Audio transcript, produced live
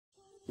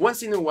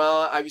Once in a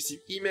while, I receive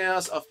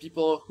emails of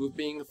people who've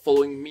been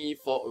following me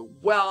for a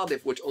while.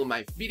 They've watched all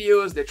my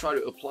videos, they try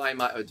to apply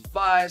my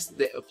advice,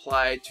 they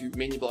apply to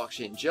many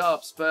blockchain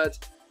jobs, but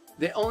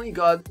they only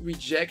got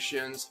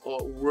rejections,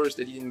 or worse,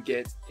 they didn't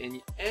get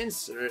any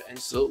answer, and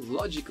so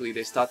logically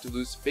they start to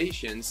lose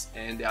patience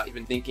and they are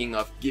even thinking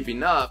of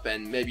giving up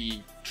and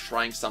maybe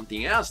trying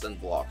something else than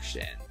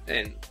blockchain.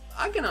 And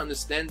I can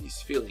understand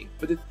this feeling,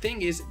 but the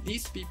thing is,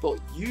 these people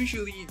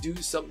usually do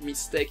some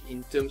mistake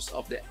in terms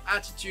of their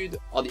attitude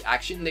or the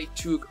action they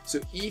took.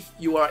 So if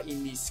you are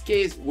in this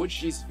case,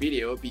 watch this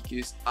video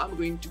because I'm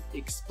going to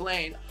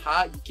explain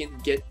how you can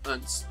get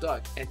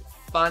unstuck and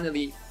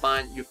finally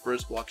find your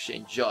first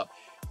blockchain job.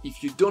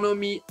 If you don't know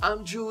me,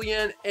 I'm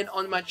Julian, and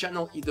on my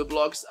channel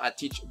EtherBlocks, I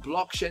teach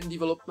blockchain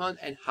development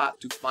and how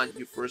to find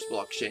your first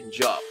blockchain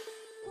job.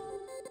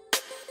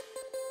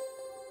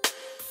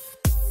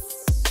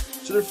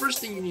 So the first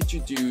thing you need to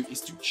do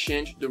is to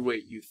change the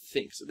way you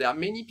think. So there are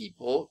many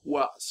people who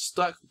are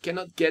stuck, who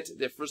cannot get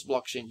their first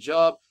blockchain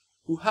job,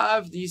 who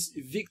have this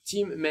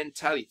victim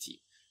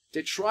mentality.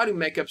 They try to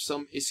make up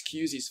some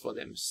excuses for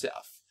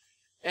themselves.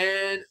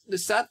 And the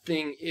sad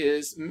thing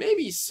is,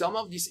 maybe some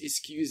of these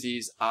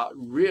excuses are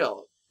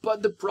real,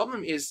 but the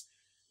problem is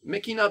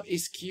making up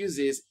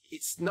excuses,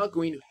 it's not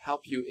going to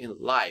help you in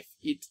life.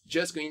 It's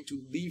just going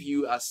to leave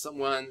you as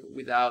someone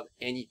without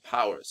any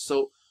power.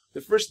 So the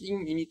first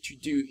thing you need to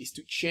do is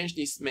to change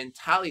this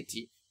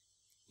mentality.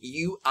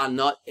 You are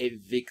not a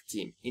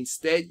victim.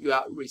 Instead, you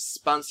are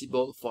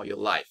responsible for your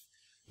life.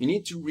 You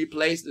need to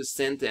replace the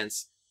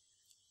sentence,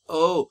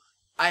 "Oh,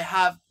 I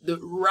have the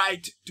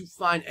right to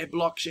find a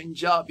blockchain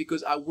job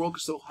because I work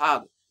so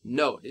hard."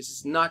 No, this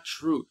is not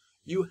true.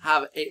 You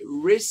have a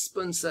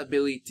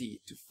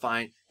responsibility to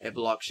find a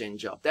blockchain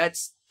job.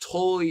 That's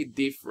totally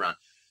different.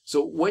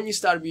 So when you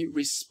start to be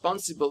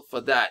responsible for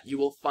that, you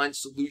will find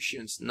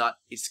solutions, not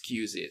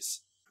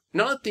excuses.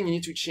 Another thing you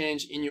need to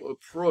change in your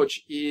approach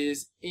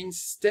is,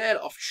 instead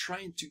of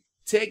trying to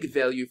take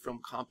value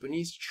from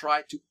companies,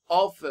 try to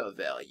offer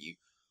value.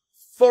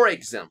 For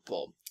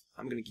example,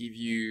 I'm going to give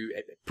you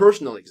a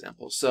personal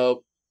example.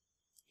 So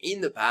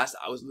in the past,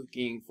 I was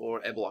looking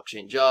for a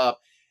blockchain job,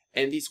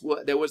 and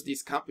there was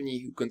this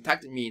company who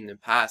contacted me in the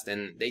past,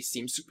 and they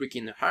seemed super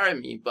keen to hire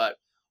me, but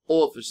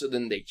all of a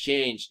sudden they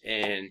changed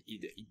and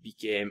it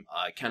became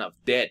kind of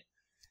dead.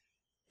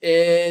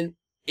 And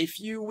a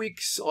few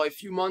weeks or a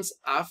few months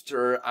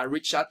after, I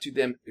reached out to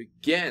them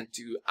again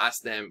to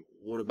ask them,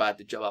 what about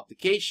the job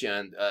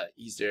application?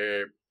 Is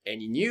there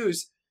any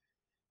news?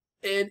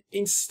 And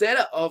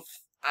instead of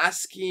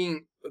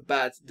asking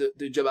about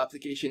the job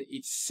application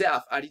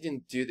itself, I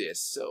didn't do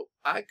this. So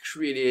I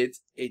created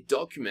a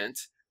document,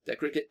 I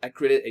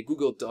created a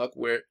Google Doc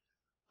where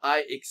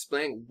I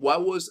explained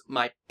what was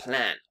my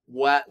plan,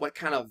 what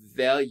kind of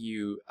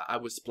value I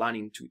was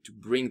planning to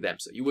bring them.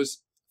 So it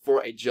was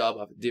for a job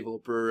of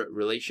developer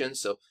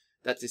relations. So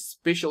that's a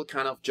special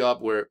kind of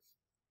job where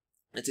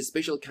it's a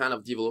special kind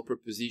of developer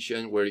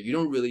position where you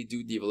don't really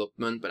do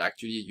development, but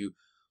actually you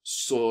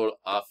sort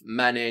of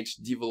manage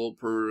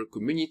developer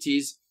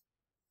communities.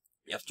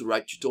 You have to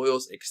write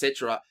tutorials,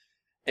 etc.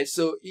 And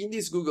so in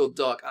this Google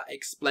Doc, I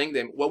explained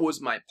them what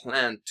was my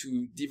plan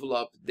to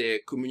develop the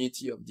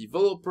community of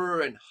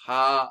developer and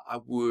how I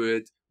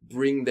would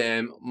bring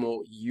them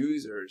more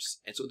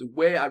users. And so the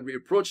way I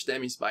reapproach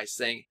them is by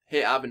saying,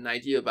 hey, I have an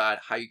idea about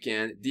how you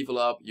can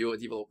develop your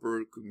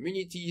developer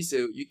community.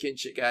 So you can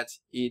check out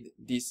in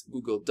this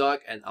Google Doc,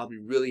 and I'll be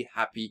really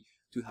happy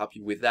to help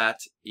you with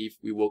that if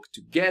we work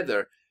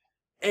together.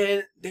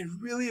 And they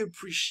really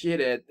appreciate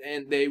it,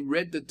 and they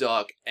read the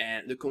doc,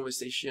 and the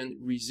conversation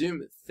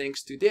resumed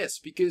thanks to this,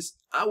 because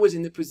I was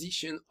in the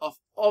position of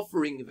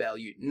offering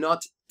value,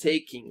 not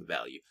taking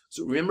value.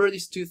 So remember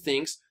these two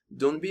things: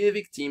 don't be a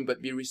victim,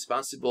 but be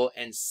responsible.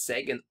 And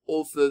second,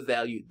 offer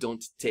value,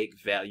 don't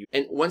take value.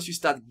 And once you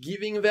start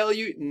giving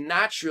value,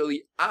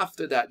 naturally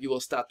after that, you will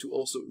start to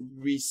also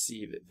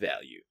receive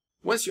value.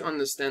 Once you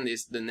understand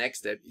this, the next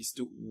step is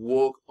to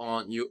work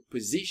on your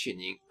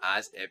positioning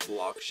as a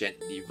blockchain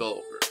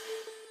developer.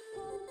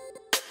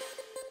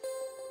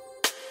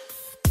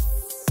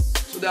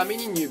 So there are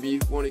many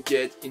newbies who want to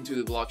get into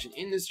the blockchain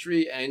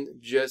industry and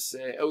just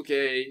say,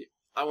 okay,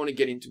 I want to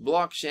get into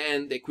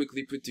blockchain. They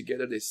quickly put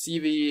together their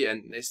CV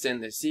and they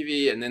send their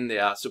CV, and then they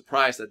are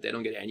surprised that they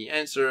don't get any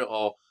answer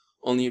or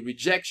only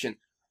rejection.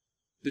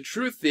 The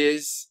truth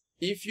is,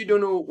 if you don't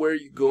know where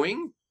you're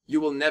going,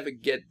 you will never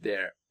get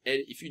there.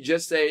 And if you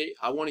just say,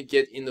 I want to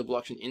get in the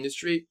blockchain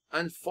industry,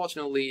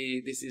 unfortunately,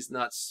 this is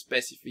not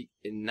specific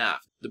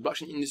enough. The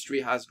blockchain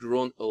industry has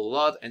grown a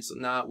lot, and so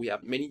now we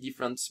have many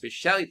different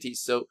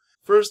specialties. So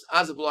first,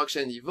 as a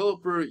blockchain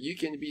developer, you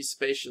can be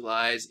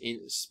specialized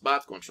in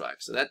smart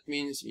contracts. So that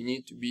means you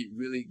need to be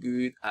really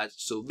good at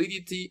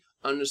Solidity,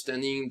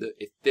 understanding the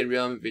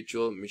Ethereum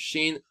virtual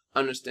machine,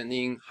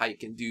 understanding how you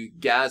can do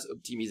gas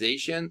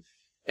optimization,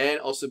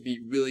 and also be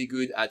really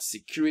good at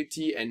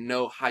security and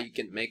know how you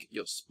can make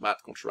your smart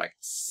contract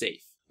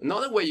safe.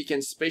 Another way you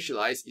can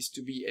specialize is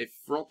to be a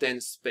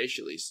front-end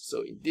specialist.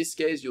 So in this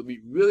case, you'll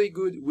be really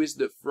good with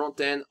the front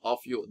end of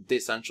your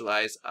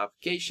decentralized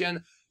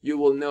application. You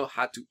will know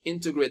how to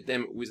integrate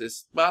them with a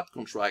smart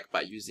contract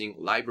by using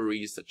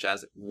libraries such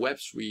as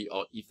Web3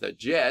 or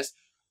Ether.js.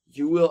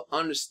 You will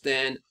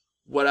understand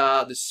what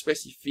are the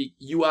specific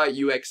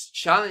UI UX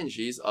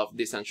challenges of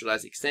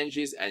decentralized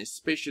exchanges, and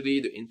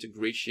especially the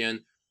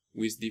integration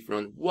with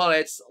different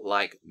wallets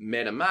like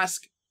MetaMask.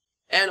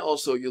 And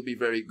also you'll be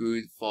very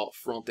good for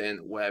front-end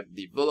web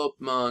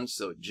development,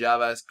 so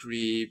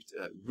JavaScript,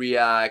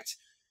 React,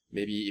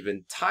 maybe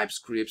even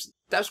TypeScript.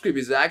 TypeScript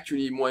is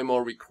actually more and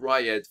more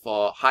required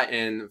for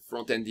high-end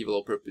front-end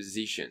developer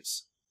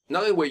positions.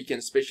 Another way you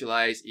can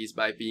specialize is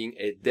by being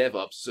a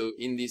DevOps. So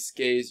in this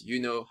case,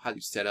 you know how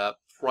to set up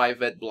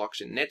private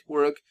blockchain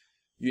network,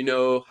 you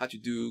know how to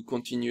do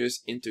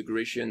continuous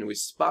integration with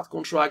smart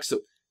contracts.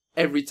 So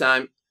every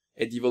time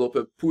a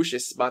developer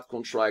pushes a smart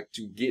contract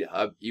to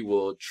GitHub, it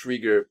will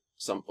trigger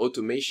some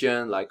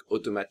automation like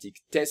automatic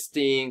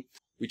testing.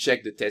 We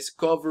check the test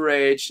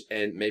coverage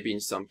and maybe in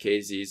some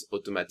cases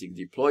automatic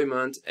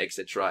deployment,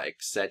 etc.,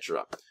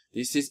 etc.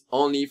 This is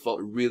only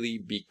for really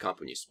big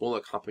companies. Smaller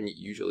companies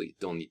usually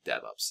don't need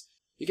DevOps.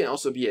 You can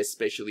also be a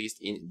specialist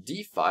in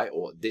DeFi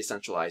or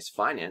decentralized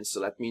finance. So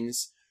that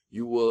means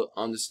you will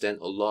understand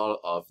a lot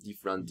of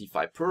different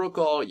DeFi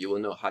protocol. You will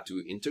know how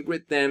to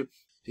integrate them.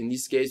 In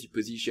this case, you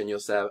position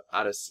yourself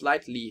at a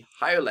slightly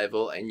higher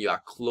level and you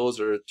are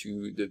closer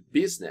to the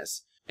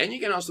business. And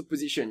you can also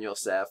position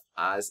yourself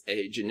as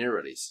a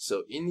generalist.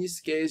 So in this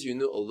case, you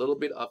know a little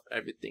bit of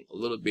everything, a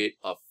little bit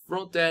of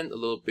front end, a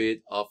little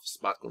bit of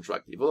smart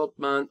contract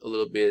development, a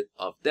little bit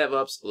of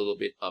DevOps, a little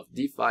bit of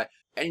DeFi.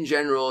 And in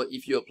general,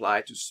 if you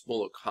apply to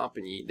smaller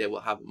company, they will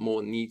have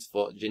more needs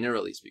for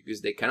generalists because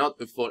they cannot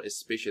afford a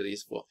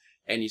specialist for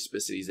any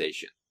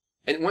specialization.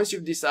 And once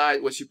you've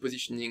decided what you're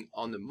positioning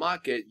on the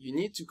market, you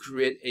need to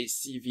create a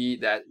CV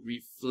that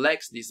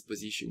reflects these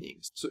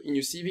positionings. So in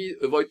your CV,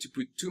 avoid to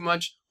put too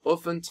much.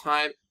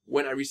 Oftentimes,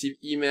 when I receive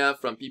email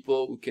from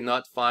people who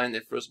cannot find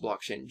their first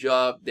blockchain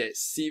job, their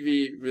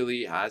CV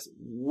really has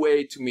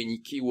way too many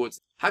keywords.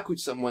 How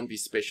could someone be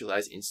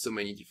specialized in so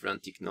many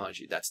different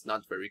technology? That's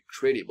not very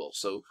credible.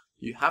 So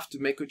you have to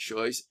make a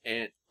choice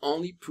and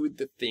only put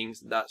the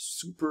things that are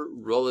super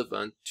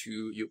relevant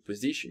to your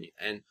positioning.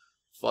 And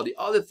for the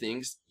other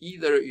things,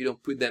 either you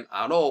don't put them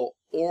at all,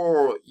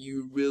 or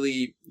you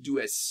really do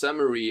a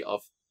summary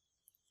of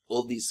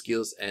all these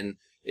skills and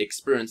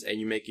experience and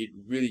you make it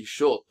really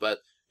short. But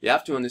you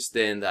have to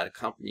understand that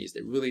companies,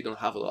 they really don't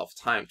have a lot of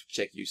time to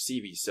check your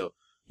CV. So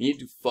you need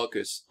to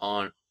focus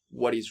on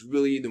what is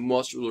really the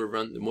most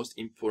relevant, the most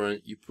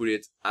important. You put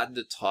it at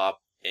the top,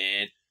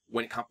 and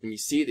when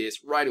companies see this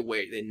right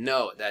away, they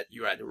know that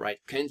you are the right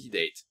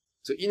candidate.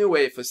 So in a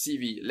way, for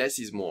CV, less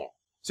is more.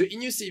 So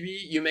in your CV,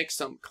 you make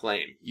some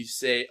claim. You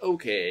say,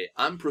 okay,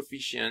 I'm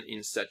proficient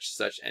in such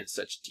and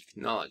such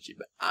technology.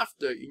 But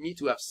after, you need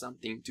to have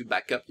something to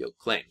back up your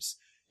claims.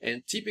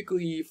 And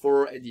typically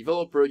for a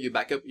developer, you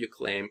back up your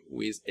claim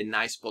with a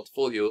nice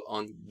portfolio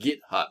on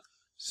GitHub.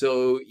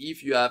 So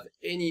if you have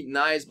any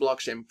nice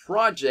blockchain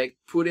project,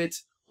 put it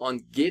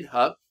on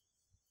GitHub.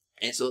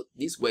 And so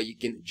this way you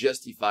can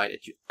justify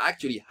that you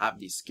actually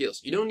have these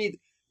skills. You don't need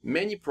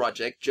many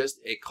projects, just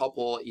a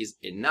couple is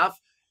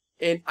enough.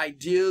 And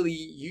ideally,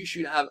 you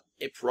should have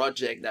a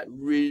project that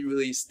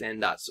really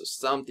stands out. So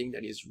something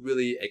that is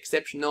really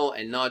exceptional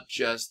and not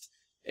just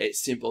a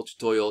simple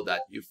tutorial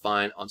that you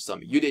find on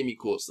some Udemy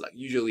course. Like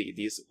usually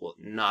this will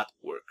not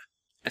work.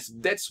 And so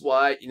that's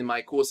why in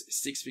my course,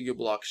 6-Figure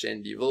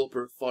Blockchain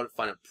Developer for the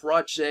Final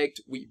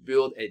Project, we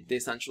build a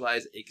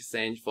decentralized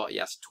exchange for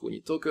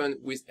ERC20 token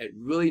with a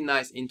really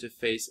nice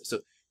interface. So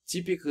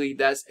typically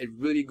that's a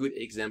really good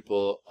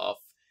example of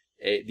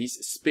this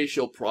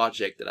special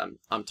project that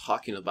I'm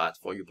talking about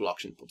for your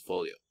blockchain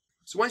portfolio.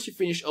 So once you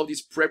finish all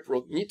this prep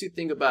work, you need to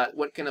think about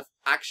what kind of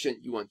action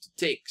you want to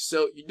take.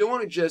 So you don't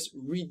want to just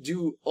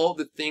redo all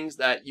the things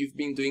that you've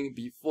been doing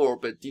before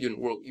but didn't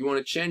work. You want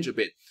to change a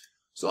bit.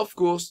 So of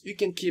course, you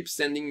can keep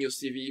sending your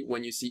CV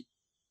when you see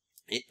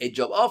a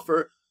job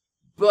offer,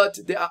 but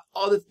there are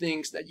other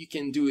things that you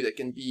can do that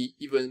can be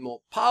even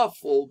more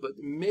powerful, but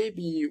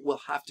maybe you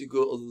will have to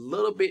go a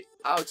little bit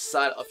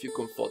outside of your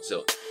comfort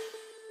zone.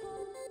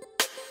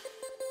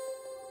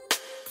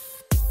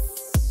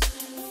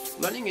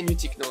 Learning a new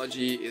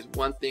technology is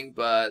one thing,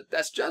 but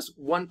that's just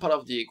one part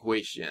of the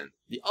equation.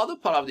 The other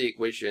part of the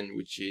equation,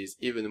 which is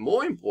even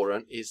more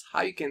important, is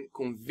how you can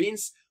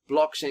convince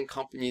blockchain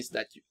companies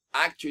that you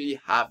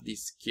actually have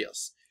these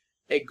skills.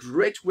 A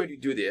great way to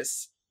do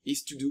this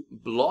is to do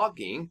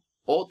blogging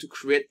or to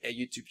create a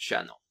YouTube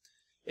channel.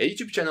 A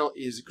YouTube channel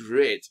is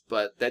great,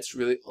 but that's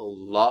really a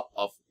lot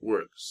of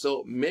work.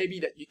 So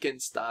maybe that you can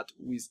start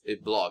with a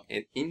blog,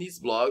 and in this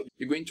blog,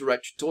 you're going to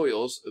write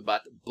tutorials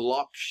about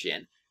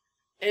blockchain.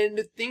 And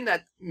the thing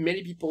that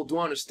many people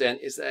don't understand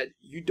is that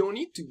you don't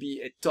need to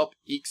be a top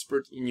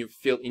expert in your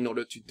field in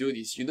order to do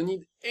this. You don't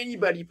need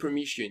anybody's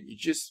permission. You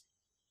just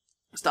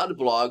start a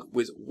blog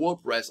with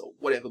WordPress or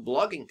whatever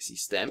blogging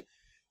system,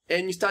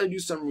 and you start to do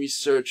some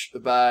research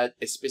about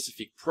a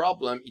specific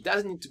problem. It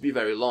doesn't need to be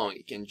very long.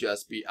 It can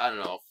just be, I don't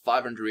know,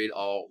 500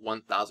 or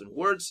 1000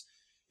 words,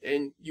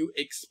 and you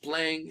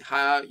explain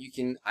how you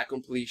can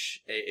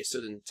accomplish a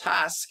certain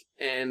task,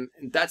 and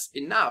that's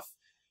enough.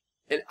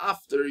 And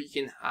after, you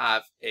can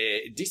have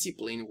a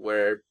discipline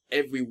where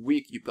every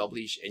week you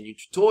publish a new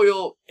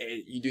tutorial,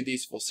 and you do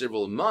this for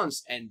several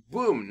months, and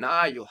boom,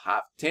 now you'll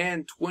have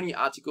 10, 20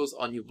 articles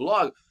on your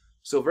blog.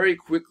 So very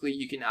quickly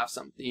you can have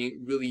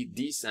something really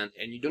decent,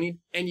 and you don't need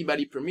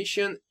anybody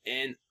permission.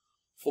 And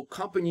for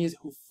companies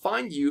who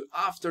find you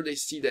after they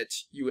see that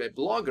you're a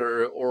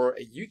blogger or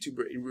a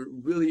YouTuber, it will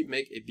really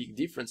make a big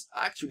difference.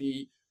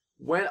 Actually,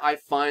 when I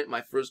find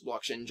my first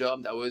blockchain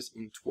job, that was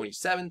in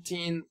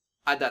 2017,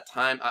 at that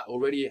time I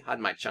already had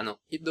my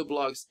channel Eat the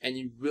Blogs, and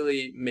it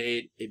really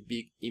made a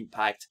big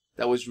impact.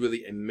 That was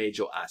really a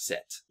major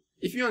asset.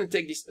 If you want to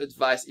take this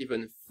advice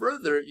even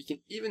further, you can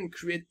even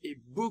create a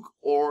book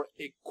or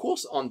a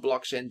course on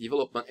blockchain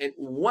development. And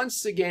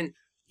once again,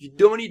 you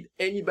don't need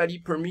anybody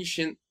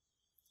permission.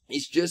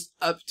 It's just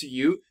up to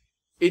you.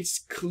 It's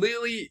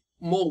clearly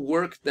more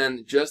work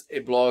than just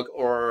a blog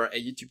or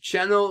a YouTube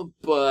channel,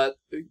 but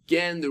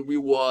again, the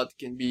reward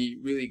can be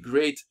really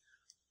great.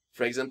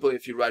 For example,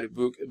 if you write a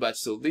book about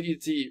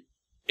solidity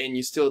and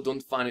you still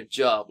don't find a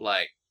job,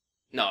 like,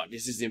 no,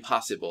 this is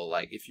impossible.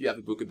 Like, if you have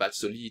a book about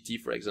solidity,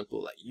 for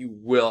example, like, you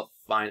will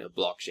find a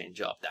blockchain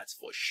job, that's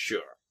for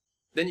sure.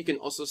 Then you can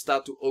also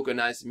start to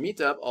organize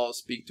meetup or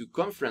speak to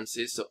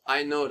conferences. So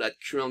I know that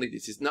currently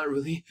this is not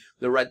really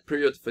the right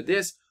period for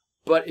this,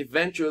 but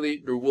eventually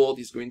the world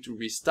is going to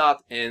restart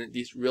and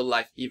these real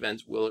life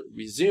events will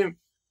resume.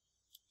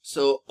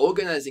 So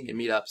organizing a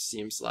meetup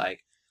seems like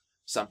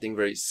something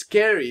very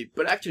scary,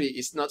 but actually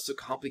it's not so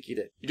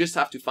complicated. You just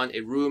have to find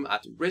a room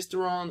at a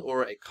restaurant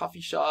or a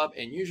coffee shop,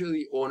 and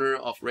usually owner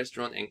of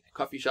restaurant and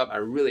coffee shop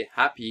are really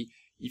happy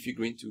if you're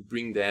going to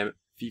bring them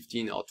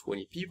 15 or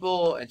 20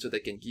 people, and so they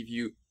can give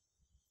you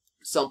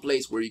some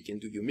place where you can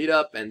do your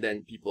meetup, and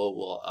then people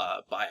will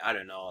buy, I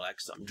don't know, like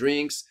some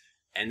drinks,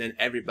 and then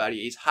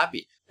everybody is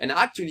happy. And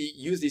I actually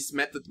use this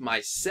method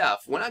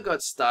myself. When I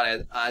got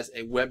started as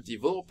a web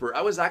developer,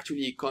 I was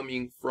actually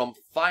coming from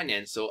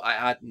finance, so I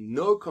had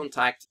no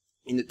contact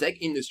in the tech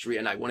industry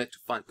and I wanted to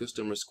find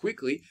customers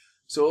quickly.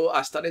 So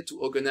I started to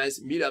organize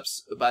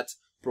meetups about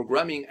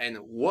programming and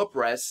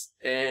WordPress,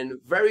 and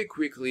very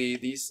quickly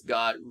this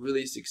got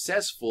really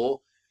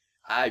successful.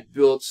 I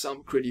built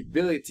some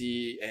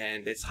credibility,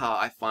 and that's how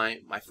I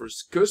find my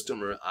first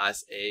customer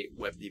as a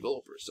web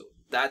developer. So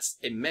that's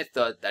a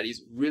method that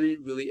is really,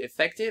 really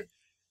effective,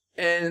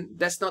 and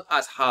that's not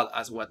as hard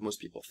as what most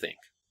people think.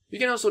 You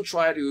can also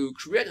try to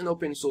create an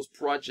open source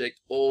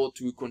project or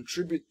to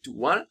contribute to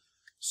one.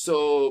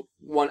 So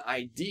one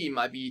idea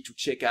might be to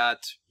check out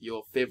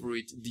your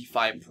favorite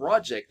DeFi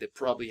project that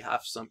probably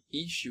have some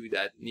issue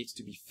that needs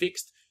to be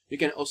fixed. You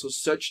can also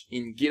search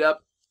in GitHub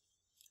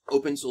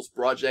open source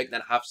project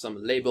that have some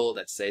label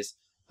that says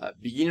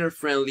beginner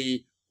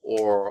friendly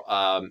or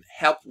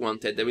help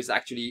wanted. There is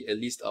actually a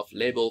list of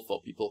label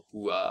for people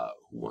who are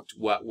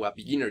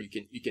beginner.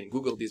 You can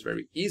Google this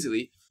very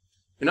easily.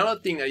 Another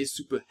thing that is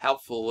super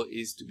helpful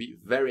is to be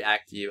very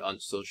active on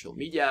social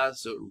media,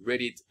 so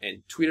Reddit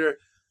and Twitter.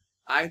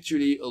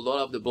 Actually, a lot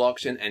of the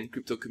blockchain and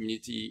crypto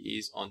community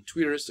is on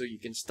Twitter, so you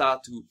can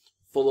start to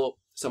follow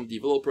some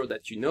developer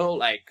that you know,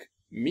 like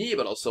me,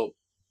 but also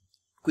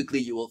quickly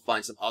you will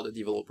find some other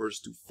developers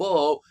to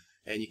follow,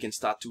 and you can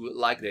start to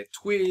like their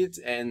tweet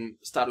and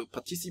start to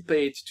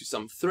participate to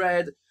some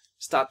thread,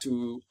 start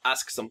to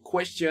ask some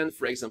question.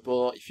 For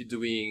example, if you're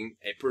doing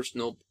a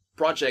personal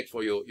project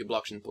for your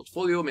blockchain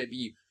portfolio,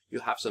 maybe you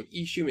have some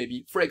issue.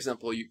 Maybe, for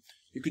example, you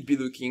could be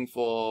looking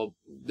for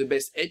the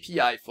best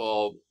API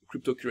for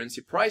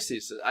cryptocurrency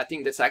prices. I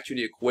think that's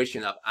actually a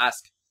question I've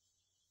asked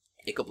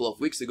a couple of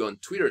weeks ago on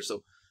Twitter.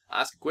 So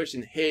ask a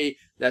question, hey,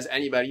 does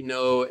anybody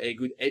know a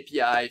good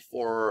API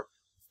for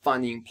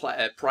finding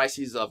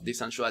prices of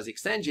decentralized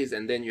exchanges?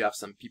 And then you have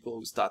some people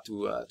who start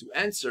to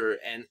answer.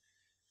 And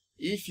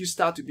if you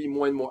start to be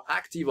more and more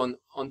active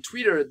on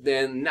Twitter,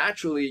 then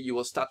naturally you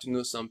will start to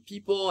know some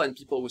people, and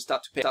people will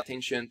start to pay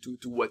attention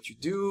to what you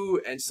do.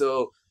 And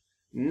so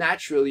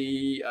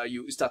naturally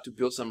you start to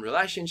build some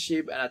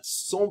relationship, and at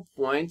some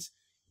point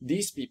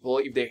these people,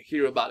 if they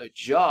hear about a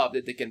job,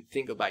 that they can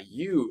think about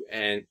you.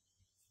 And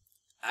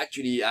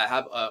actually, I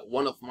have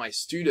one of my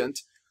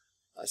students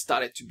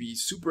started to be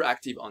super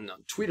active on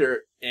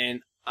Twitter,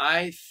 and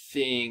I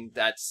think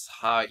that's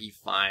how he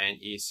find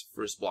his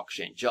first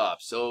blockchain job.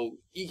 So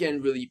he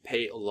can really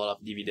pay a lot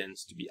of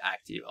dividends to be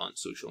active on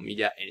social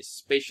media, and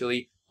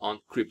especially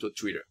on crypto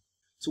Twitter.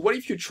 So what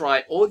if you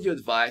try all the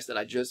advice that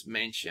I just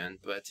mentioned,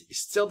 but it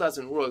still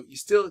doesn't work? You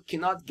still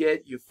cannot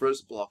get your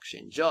first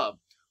blockchain job?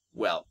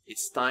 Well,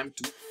 it's time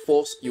to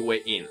force your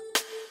way in.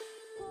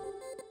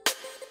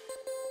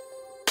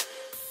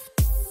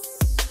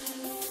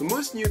 So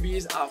most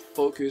newbies are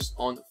focused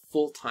on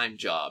full-time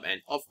job,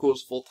 and of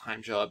course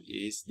full-time job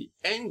is the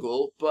end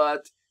goal,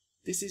 but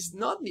this is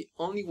not the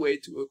only way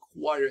to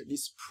acquire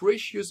this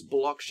precious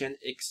blockchain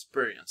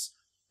experience.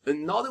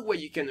 Another way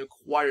you can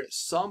acquire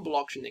some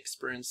blockchain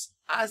experience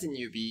as a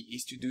newbie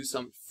is to do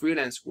some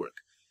freelance work.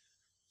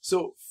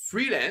 So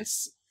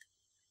freelance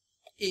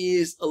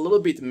is a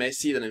little bit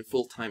messy than a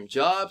full-time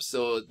job.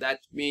 So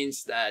that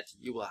means that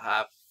you will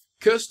have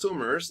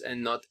customers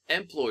and not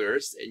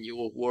employers, and you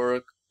will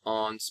work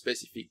on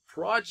specific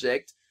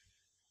project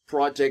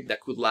that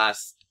could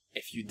last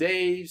a few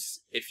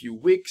days, a few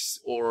weeks,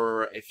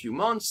 or a few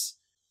months.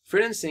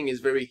 Freelancing is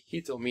very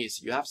hit or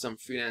miss. You have some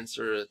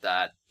freelancers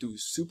that do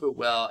super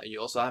well, and you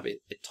also have a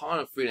ton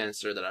of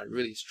freelancers that are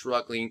really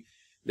struggling.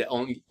 They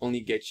only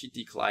get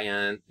shitty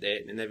clients,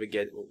 they never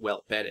get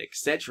well paid,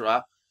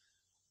 etc.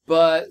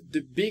 But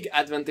the big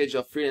advantage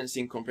of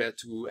freelancing compared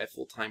to a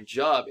full-time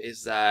job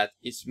is that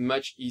it's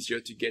much easier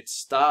to get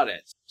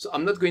started. So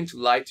I'm not going to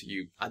lie to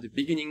you. At the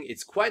beginning,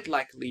 it's quite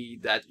likely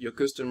that your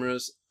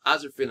customers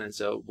as a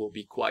freelancer will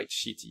be quite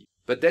shitty.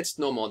 But that's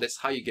normal. That's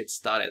how you get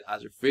started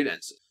as a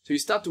freelancer. So you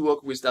start to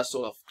work with that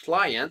sort of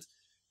client,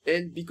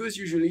 and because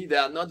usually they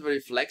are not very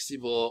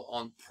flexible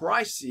on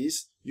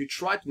prices, you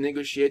try to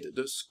negotiate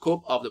the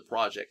scope of the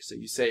project. So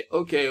you say,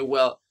 okay,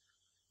 well,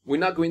 we're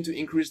not going to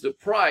increase the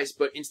price,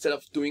 but instead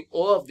of doing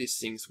all of these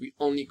things, we're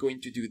only going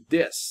to do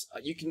this.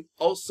 You can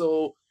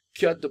also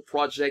cut the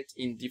project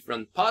in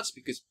different parts,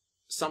 because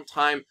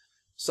sometimes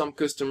some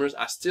customers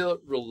are still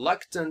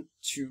reluctant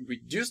to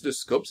reduce the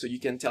scope. So you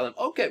can tell them,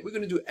 okay, we're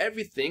going to do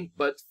everything,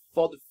 but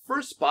for the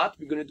first part,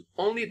 we're going to do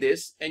only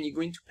this, and you're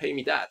going to pay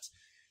me that.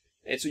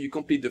 And so you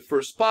complete the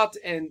first part,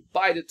 and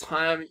by the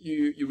time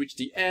you reach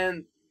the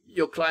end,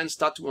 your clients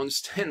start to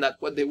understand that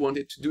what they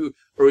wanted to do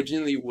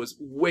originally was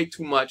way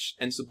too much,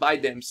 and so by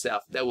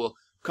themselves they will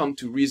come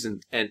to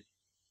reason and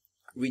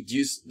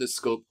reduce the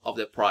scope of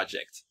the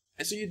project.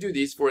 And so you do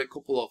this for a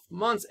couple of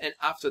months, and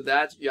after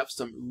that you have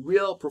some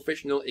real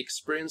professional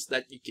experience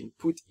that you can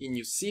put in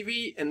your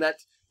CV and that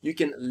you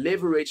can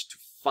leverage to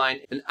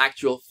find an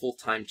actual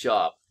full-time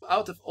job.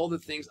 Out of all the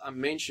things I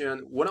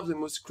mentioned, one of the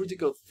most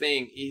critical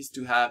things is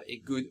to have a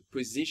good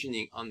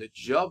positioning on the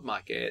job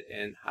market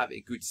and have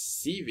a good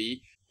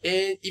CV.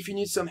 And if you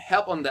need some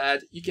help on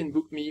that, you can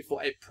book me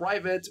for a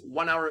private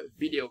 1-hour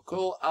video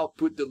call. I'll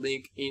put the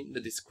link in the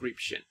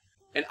description.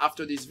 And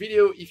after this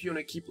video, if you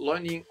want to keep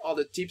learning all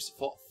the tips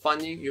for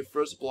finding your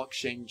first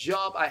blockchain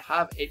job, I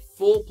have a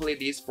full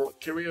playlist for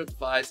career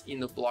advice in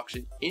the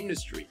blockchain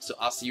industry. So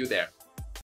I'll see you there.